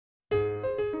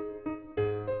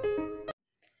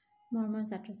শ্ৰেণীসমূহৰ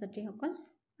ছাত্ৰ-ছাত্ৰীসকল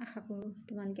আশা কৰোঁ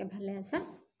তোমালোকে ভালে আছা।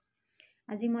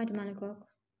 আজি মই তোমালোকক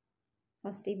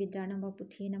হস্তি বিদ্যাৰ নৱ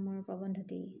পুথি নামৰ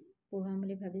প্ৰবন্ধটি পঢ়ুৱাম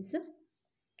বুলি ভাবিছোঁ।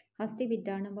 হস্তি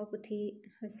বিদ্যাৰ নৱ পুথি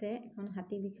হৈছে এখন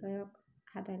হাতী বিষয়ক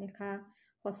হাতে লেখা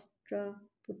সচিত্ৰ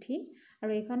পুথি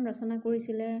আৰু এইখন ৰচনা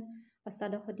কৰিছিলে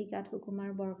অষ্টাদশ শতিকাত সুকুমাৰ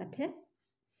বৰকাথে।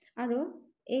 আৰু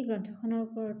এই গ্ৰন্থখনৰ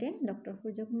ওপৰতে ডক্টৰ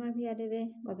সূৰ্যকুমাৰ ভূঞাদেৱে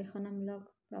গৱেষণামূলক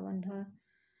প্ৰবন্ধ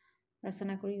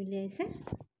ৰচনা কৰি উলিয়াইছে।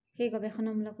 সেই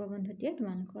গৱেষণামূলক প্ৰবন্ধটিয়ে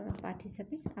তোমালোকৰ পাঠ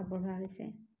হিচাপে আগবঢ়োৱা হৈছে,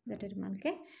 যাতে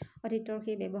তোমালোকে অতীতৰ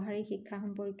সেই ব্যৱহাৰিক শিক্ষা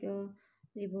সম্পৰ্কীয়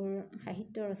যিবোৰ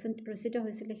সাহিত্য ৰচিত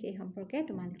হৈছিলে সেই সম্পৰ্কে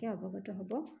তোমালোকে অৱগত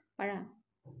হ'ব পাৰা।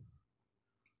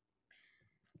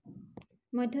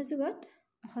 মধ্যযুগত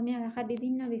অসমীয়া ভাষাত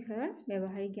বিভিন্ন বিষয়ৰ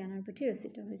ব্যৱহাৰিক জ্ঞানৰ পুথি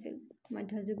ৰচিত হৈছিল।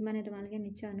 মধ্যযুগ মানে তোমালোকে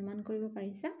নিশ্চয় অনুমান কৰিব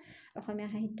পাৰিছা, অসমীয়া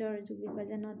সাহিত্যৰ যুগ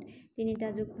বিভাজনত 3টা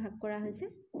যুগ ভাগ কৰা হৈছে।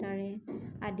 তাৰে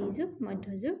আদি যুগ,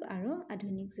 মধ্যযুগ আৰু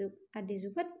আধুনিক যুগ। আদি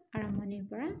যুগত আৰম্ভণিৰ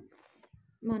পৰা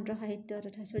মন্ত্ৰ সাহিত্য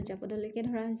তথা চৰ্যাপদলৈকে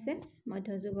ধৰা হৈছে।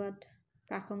 মধ্যযুগত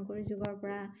প্ৰাক-শংকৰী যুগৰ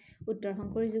পৰা উত্তৰ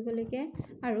শংকৰী যুগলৈকে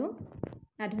আৰু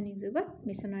আধুনিক যুগত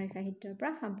মিছনাৰী সাহিত্যৰ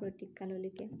পৰা সাম্প্ৰতিক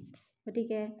কাললৈকে।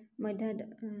 গতিকে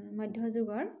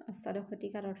মধ্যযুগৰ অষ্টাদশ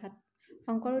শতিকাত অৰ্থাৎ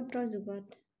শংকৰোত্তৰ যুগত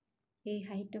এই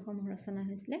সাহিত্যসমূহ ৰচনা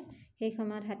হৈছিলে। সেই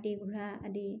সময়ত হাতী ঘোঁৰা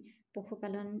আদি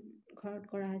পশুপালন ঘৰত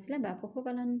কৰা হৈছিলে, বা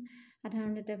পশুপালন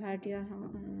সাধাৰণতে ভাৰতীয়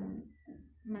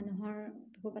মানুহৰ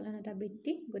পশুপালন এটা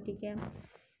বৃত্তি। গতিকে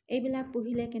এইবিলাক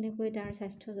পুহিলে কেনেকৈ তাৰ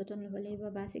স্বাস্থ্য যতন ল'ব লাগিব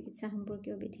বা চিকিৎসা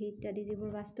সম্পৰ্কীয় বিধি ইত্যাদি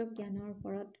যিবোৰ বাস্তৱ জ্ঞানৰ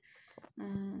ওপৰত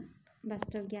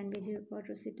বাস্তৱ জ্ঞান বিধিৰ ওপৰত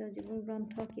ৰচিত যিবোৰ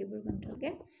গ্ৰন্থ, সেইবোৰ গ্ৰন্থকে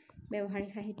ব্যৱহাৰিক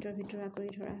সাহিত্যৰ ভিতৰুৱা কৰি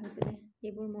ধৰা হৈছিলে।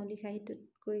 এইবোৰ মৌলিক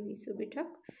সাহিত্যতকৈ কিছু পৃথক।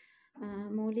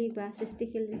 মৌলিক বা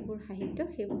সৃষ্টিশীল যিবোৰ সাহিত্য,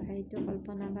 সেইবোৰ সাহিত্য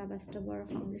কল্পনা বা বাস্তৱৰ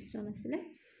সংমিশ্ৰণ আছিলে।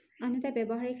 আনহাতে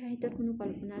ব্যৱহাৰিক সাহিত্যত কোনো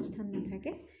কল্পনাৰ স্থান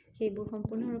নাথাকে। সেইবোৰ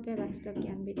সম্পূৰ্ণৰূপে বাস্তৱ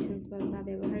জ্ঞান বৃদ্ধিৰ ওপৰত বা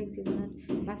ব্যৱহাৰিক জীৱনত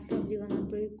বাস্তৱ জীৱনত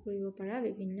প্ৰয়োগ কৰিব পৰা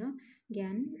বিভিন্ন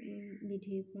জ্ঞান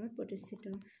বিধিৰ ওপৰত প্ৰতিষ্ঠিত,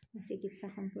 বা চিকিৎসা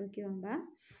সম্পৰ্কীয় বা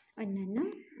অন্যান্য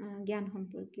জ্ঞান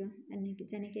সম্পৰ্কীয়।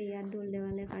 যেনেকৈ ইয়াত দৌল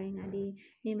দেৱালে কাৰেং আদি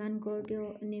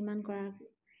নিৰ্মাণ কৰাৰ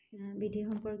বিধি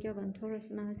সম্পৰ্কীয় গ্ৰন্থ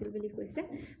ৰচনা হৈছিল বুলি কৈছে।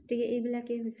 গতিকে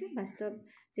এইবিলাকেই হৈছে বাস্তৱ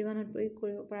জীৱনত প্ৰয়োগ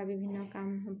কৰিব পৰা বিভিন্ন কাম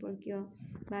সম্পৰ্কীয়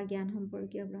বা জ্ঞান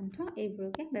সম্পৰ্কীয় গ্ৰন্থ।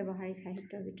 এইবোৰকে ব্যৱহাৰিক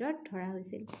সাহিত্যৰ ভিতৰত ধৰা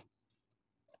হৈছিল।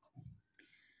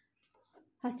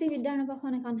 হস্তি বিদ্যাৰ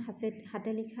নৱখন এখন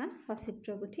হাতে লিখা সচিত্ৰ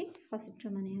পুথি। সচিত্ৰ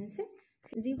মানে হৈছে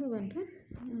যিবোৰ গ্ৰন্থত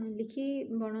লিখি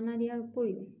বৰ্ণনা দিয়াৰ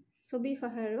উপৰিও ছবিৰ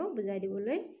সহায়েৰেও বুজাই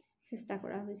দিবলৈ চেষ্টা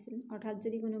কৰা হৈছিল। অৰ্থাৎ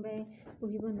যদি কোনোবাই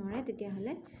পঢ়িব নোৱাৰে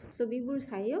তেতিয়াহ'লে ছবিবোৰ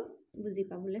চাইও বুজি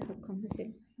পাবলৈ সক্ষম হৈছিল।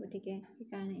 গতিকে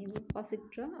সেইকাৰণে এইবোৰ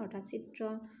সচিত্ৰ অৰ্থাৎ চিত্ৰ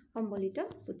সম্বলিত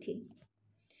পুথি।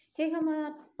 সেই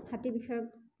সময়ত হাতী বিষয়ক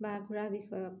বা ঘোঁৰা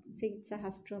বিষয়ক চিকিৎসা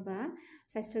শাস্ত্ৰ বা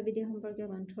স্বাস্থ্যবিধি সম্পৰ্কীয়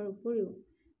গ্ৰন্থৰ উপৰিও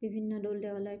বিভিন্ন দৌল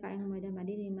দেৱালয় কাৰেং মৈদাম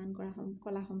আদি নিৰ্মাণ কৰা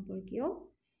কলা সম্পৰ্কীয়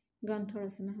গ্ৰন্থ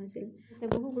ৰচনা হৈছিল।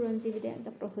 বহু বুৰঞ্জীবিদে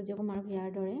ডক্টৰ সূৰ্যকুমাৰ ভূঞাৰ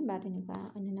দৰে বা তেনেকুৱা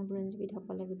অন্যান্য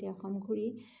বুৰঞ্জীবিদসকলে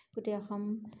গোটেই অসম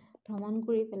ভ্ৰমণ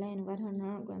কৰি পেলাই এনেকুৱা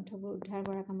ধৰণৰ গ্ৰন্থবোৰ উদ্ধাৰ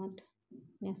কৰাৰ কামত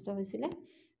ন্যস্ত হৈছিলে।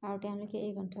 আৰু তেওঁলোকে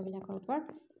এই গ্ৰন্থবিলাকৰ ওপৰত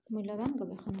মূল্যৱান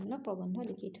গৱেষণামূলক প্ৰবন্ধ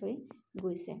লিখি থৈ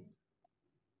গৈছে।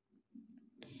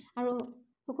 আৰু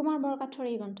সুকুমাৰ বৰকাথৰ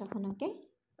এই গ্ৰন্থখনকে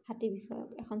হাতী বিষয়ক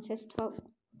এখন শ্ৰেষ্ঠ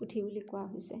পুথি বুলি কোৱা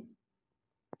হৈছে।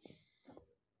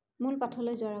 মূল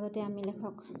পাঠলৈ যোৱাৰ আগতে আমি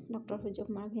লেখক ডক্টৰ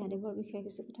সূৰ্যকুমাৰ ভূঞাদেৱৰ বিষয়ে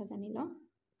কিছু কথা জানি লওঁ।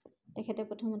 তেখেতে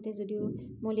প্ৰথমতে যদিও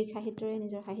মৌলিক সাহিত্যৰে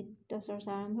নিজৰ সাহিত্য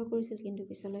চৰ্চা আৰম্ভ কৰিছিল, কিন্তু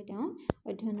পিছলৈ তেওঁ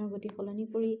অধ্যয়নৰ গতি সলনি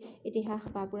কৰি ইতিহাস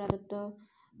বা পুৰাতত্ত্ব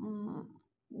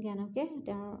জ্ঞানকে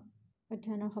তেওঁৰ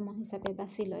অধ্যয়নৰ সমল হিচাপে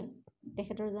বাছি লয়।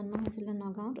 তেখেতৰ জন্ম হৈছিলে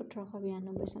নগাঁৱত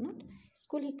 1892 চনত।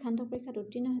 স্কুল শিক্ষান্ত পৰীক্ষাত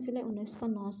উত্তীৰ্ণ হৈছিলে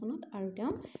 1909 চনত আৰু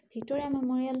তেওঁ ভিক্টোৰিয়া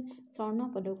মেমৰিয়েল স্বৰ্ণ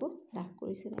পদকো লাভ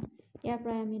কৰিছিলে। ইয়াৰ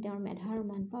পৰাই আমি তেওঁৰ মেধাৰ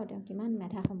মান পাওঁ, তেওঁ কিমান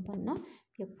মেধাসম্পন্ন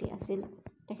ব্যক্তি আছিল।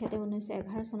 তেখেতে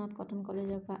 1911 চনত কটন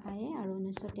কলেজৰ পৰা IA আৰু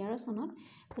 1913 চনত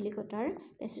কলিকতাৰ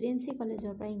প্ৰেচিডেন্সি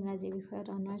কলেজৰ পৰা ইংৰাজী বিষয়ত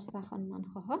অনাৰ্ছ বা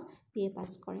সন্মানসহ BA পাছ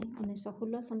কৰে।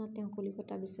 1916 চনত তেওঁ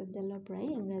কলিকতা বিশ্ববিদ্যালয়ৰ পৰাই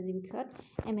ইংৰাজী বিষয়ত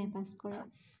MA পাছ কৰে।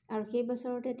 আৰু সেই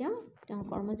বছৰতে তেওঁ তেওঁৰ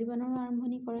কৰ্মজীৱনৰো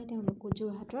আৰম্ভণি কৰে। তেওঁ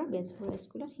যোৰহাটৰ বেজবৰুৱা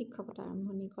স্কুলত শিক্ষকতা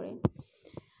আৰম্ভণি কৰে।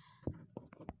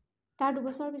 তাৰ 2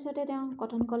 বছৰ পিছতে তেওঁ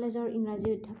কটন কলেজৰ ইংৰাজী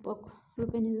অধ্যাপক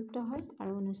ৰূপে নিযুক্ত হয়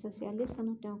আৰু 1946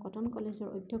 চনত তেওঁ কটন কলেজৰ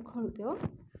অধ্যক্ষ ৰূপেও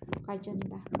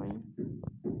কাৰ্যনিৰ্বাহ কৰে।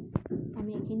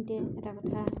 আমি এইখিনিতে এটা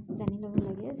কথা জানি ল'ব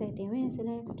লাগে যে তেওঁৱেই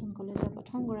আছিলে কটন কলেজৰ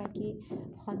প্ৰথমগৰাকী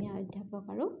অসমীয়া অধ্যাপক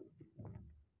আৰু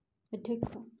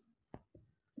অধ্যক্ষ।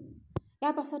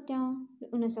 ইয়াৰ পাছত তেওঁ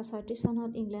 1936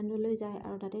 চনত ইংলেণ্ডলৈ যায়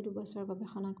আৰু তাতে 2 বছৰ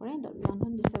গৱেষণা কৰে।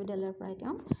 লণ্ডন বিশ্ববিদ্যালয়ৰ পৰাই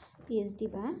তেওঁ PhD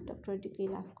বা ডক্টৰেট ডিগ্ৰী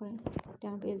লাভ কৰে।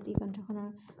 তেওঁৰ PhD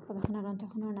গৱেষণা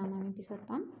গ্ৰন্থখনৰ নাম আমি পিছত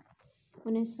পাম।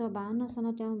 1952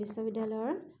 চনত তেওঁ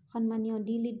বিশ্ববিদ্যালয়ৰ সন্মানীয়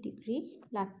D.Litt ডিগ্ৰী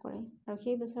লাভ কৰে আৰু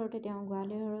সেই বছৰতে তেওঁ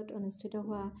গোৱালিয়ৰত অনুষ্ঠিত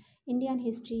হোৱা ইণ্ডিয়ান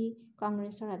হিষ্ট্ৰী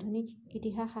কংগ্ৰেছৰ আধুনিক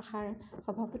ইতিহাস শাখাৰ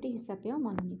সভাপতি হিচাপেও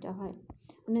মনোনীত হয়।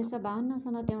 1952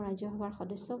 চনত তেওঁ ৰাজ্যসভাৰ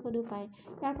সদস্য পদো পায়।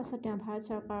 ইয়াৰ পাছত তেওঁ ভাৰত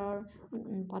চৰকাৰৰ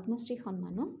পদ্মশ্ৰী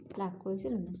সন্মানো লাভ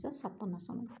কৰিছিল 1956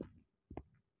 চনত।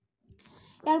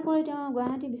 ইয়াৰ উপৰি তেওঁ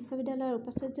গুৱাহাটী বিশ্ববিদ্যালয়ৰ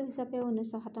উপাচাৰ্য হিচাপেও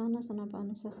 1957 চনৰ পৰা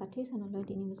 1960 চনলৈ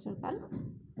 3 বছৰ কাল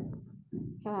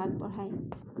সেৱা আগবঢ়ায়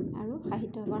আৰু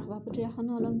সাহিত্য সভাৰ সভাপতিৰ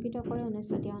আসনো অলংকৃত কৰে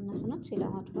 1953 চনত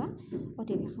শ্বিলঙত হোৱা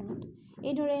অধিৱেশনত।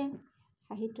 এইদৰে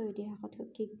সাহিত্য ইতিহাসত,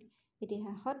 শৈক্ষিক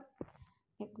ইতিহাসত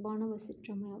এক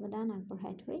বৰ্ণবৈচিত্ৰ্যময় অৱদান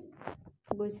আগবঢ়াই থৈ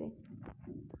গৈছে।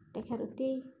 তেখেত অতি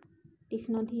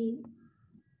তীক্ষ্ণধী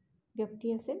ব্যক্তি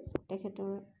আছিল।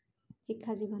 তেখেতৰ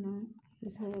শিক্ষা জীৱনৰ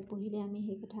বিষয়ে পঢ়ি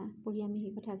আমি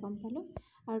সেই কথা গম পালোঁ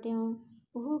আৰু তেওঁ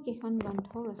বহুকেইখন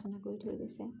গ্ৰন্থও ৰচনা কৰি থৈ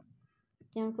গৈছে।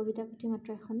 তেওঁৰ কবিতা পুথি মাত্ৰ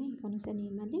এখনেই, সেইখন হৈছে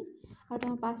নিৰ্মালী, আৰু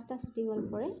তেওঁৰ 5টা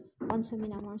চুটিগল্পৰে পঞ্চমী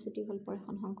নামৰ চুটিগল্পৰ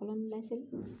এখন সংকলন ওলাইছিল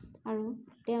আৰু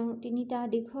তেওঁৰ 3টা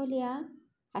দীঘলীয়া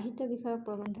সাহিত্য বিষয়ক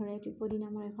প্ৰবন্ধৰে ত্ৰিপদী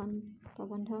নামৰ এখন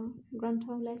প্ৰবন্ধ গ্ৰন্থ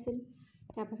ওলাইছিল।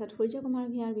 তাৰপাছত সূৰ্যকুমাৰ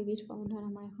ভূঞাৰ বিবিধ প্ৰবন্ধ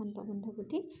নামৰ এখন প্ৰবন্ধ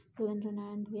পুথি যোগেন্দ্ৰ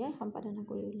নাৰায়ণ ভূঞাই সম্পাদনা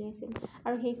কৰি উলিয়াইছিল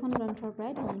আৰু সেইখন গ্ৰন্থৰ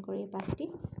পৰাই তোমালোকৰ এই পাঠটি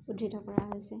উদ্ধৃত কৰা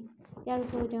হৈছে। ইয়াৰ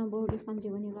উপৰিও তেওঁ বহুকেইখন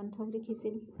জীৱনী গ্ৰন্থও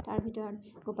লিখিছিল। তাৰ ভিতৰত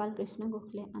গোপাল কৃষ্ণ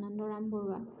গোখলে,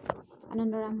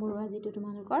 আনন্দৰাম বৰুৱা যিটো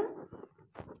তোমালোকৰ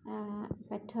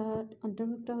পাঠ্যত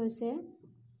অন্তৰ্ভুক্ত হৈছে,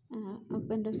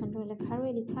 উপেন্দ্ৰ চন্দ্ৰ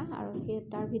লেখাৰুৱে লিখা, আৰু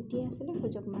তাৰ ভিত্তি আছিলে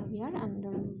সূৰ্যকুমাৰ ভূঞাৰ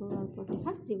আনন্দৰাম বৰুৱাৰ ওপৰত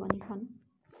লিখা জীৱনীখন।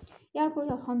 ইয়াৰ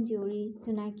উপৰিও অসম জীয়ৰী,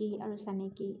 জোনাকী আৰু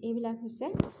চানেকী এইবিলাক হৈছে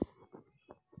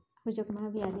সূৰ্যকুমাৰ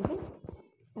ভূঞাদেৱে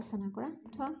ৰচনা কৰা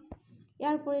গ্ৰন্থ।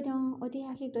 ইয়াৰ উপৰি তেওঁ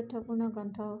ঐতিহাসিক তথ্যপূৰ্ণ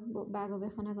গ্ৰন্থ বা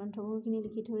গৱেষণা গ্ৰন্থ বহুখিনি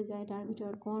লিখি থৈ যায়। তাৰ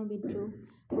ভিতৰত কোঁৱৰ বিদ্ৰোহ,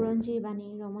 বুৰঞ্জীৰ বাণী,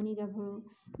 ৰমণী গাভৰু,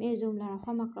 মীৰ জুমলাৰ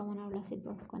অসম আক্ৰমণ আৰু লাচিত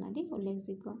বৰফুকন আদি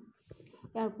উল্লেখযোগ্য।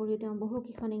 ইয়াৰ উপৰিও তেওঁ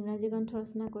বহুকেইখন ইংৰাজী গ্ৰন্থ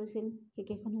ৰচনা কৰিছিল।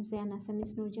 সেইকেইখন হৈছে N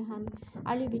Assamese Nurjahan,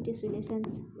 early British relations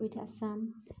with Assam,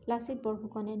 Lachit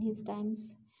Borphukan and his times,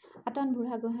 আটন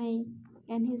Burhagohain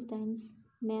and his times,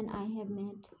 man I have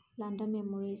mat, London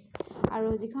memories, আৰু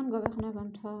যিখন গৱেষণা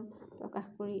গ্ৰন্থ প্ৰকাশ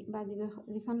কৰি বা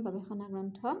যিখন গৱেষণা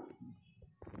গ্ৰন্থ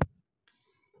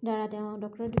দ্বাৰা তেওঁ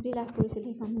ডক্টৰেট ডিগ্ৰী লাভ কৰিছিল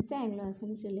সেইখন হৈছে এংলো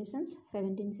আছামিজ ৰিলেশ্যনছ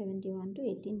 1771 to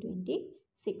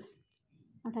 1826,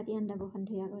 অৰ্থাৎ ইয়াণ্ডাবু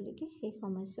সন্ধিৰ আগলৈকে সেই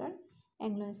সময়ছোৱাৰ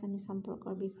এংলো আছামিজ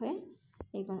সম্পৰ্কৰ বিষয়ে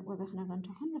এই গৱেষণা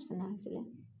গ্ৰন্থখন ৰচনা হৈছিলে।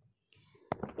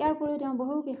 ইয়াৰ উপৰিও তেওঁ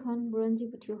বহুকেইখন বুৰঞ্জী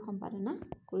পুথিও সম্পাদনা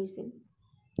কৰিছিল।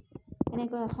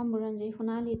 এনেকৈ অসম বুৰঞ্জীৰ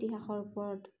সোণালী ইতিহাসৰ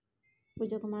ওপৰত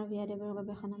সূৰ্যকুমাৰ ভূঞাদেৱৰ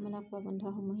গৱেষণামূলক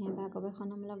প্ৰবন্ধসমূহে বা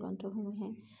গৱেষণামূলক গ্ৰন্থসমূহে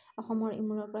অসমৰ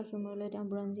ইমূৰৰ পৰা সিমূৰলৈ তেওঁ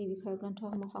বুৰঞ্জী বিষয়ক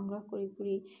গ্ৰন্থসমূহ সংগ্ৰহ কৰি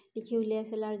ফুৰি লিখি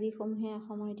উলিয়াইছিল আৰু যিসমূহে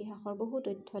অসমৰ ইতিহাসৰ বহু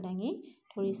তথ্য দাঙি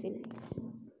ধৰিছিল।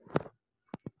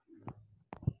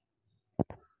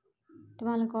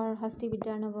 তোমালোকৰ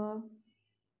হস্তিবিদ্যাৰ নৱ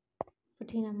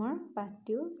পুথি নামৰ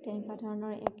পাঠটিও তেনেকুৱা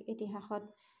ধৰণৰ এক ইতিহাসত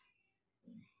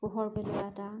পোহৰ পেলোৱা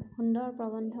এটা সুন্দৰ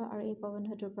প্ৰবন্ধ, আৰু এই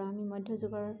প্ৰবন্ধটোৰ পৰা আমি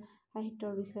মধ্যযুগৰ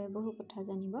সাহিত্যৰ বিষয়ে বহু কথা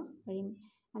জানিব পাৰিম।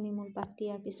 আমি মূল পাঠটি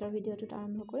ইয়াৰ পিছৰ ভিডিঅ'টোত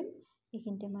আৰম্ভ কৰিম।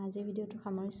 এইখিনিতে মই আজিৰ ভিডিঅ'টো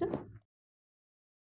সামৰিছোঁ।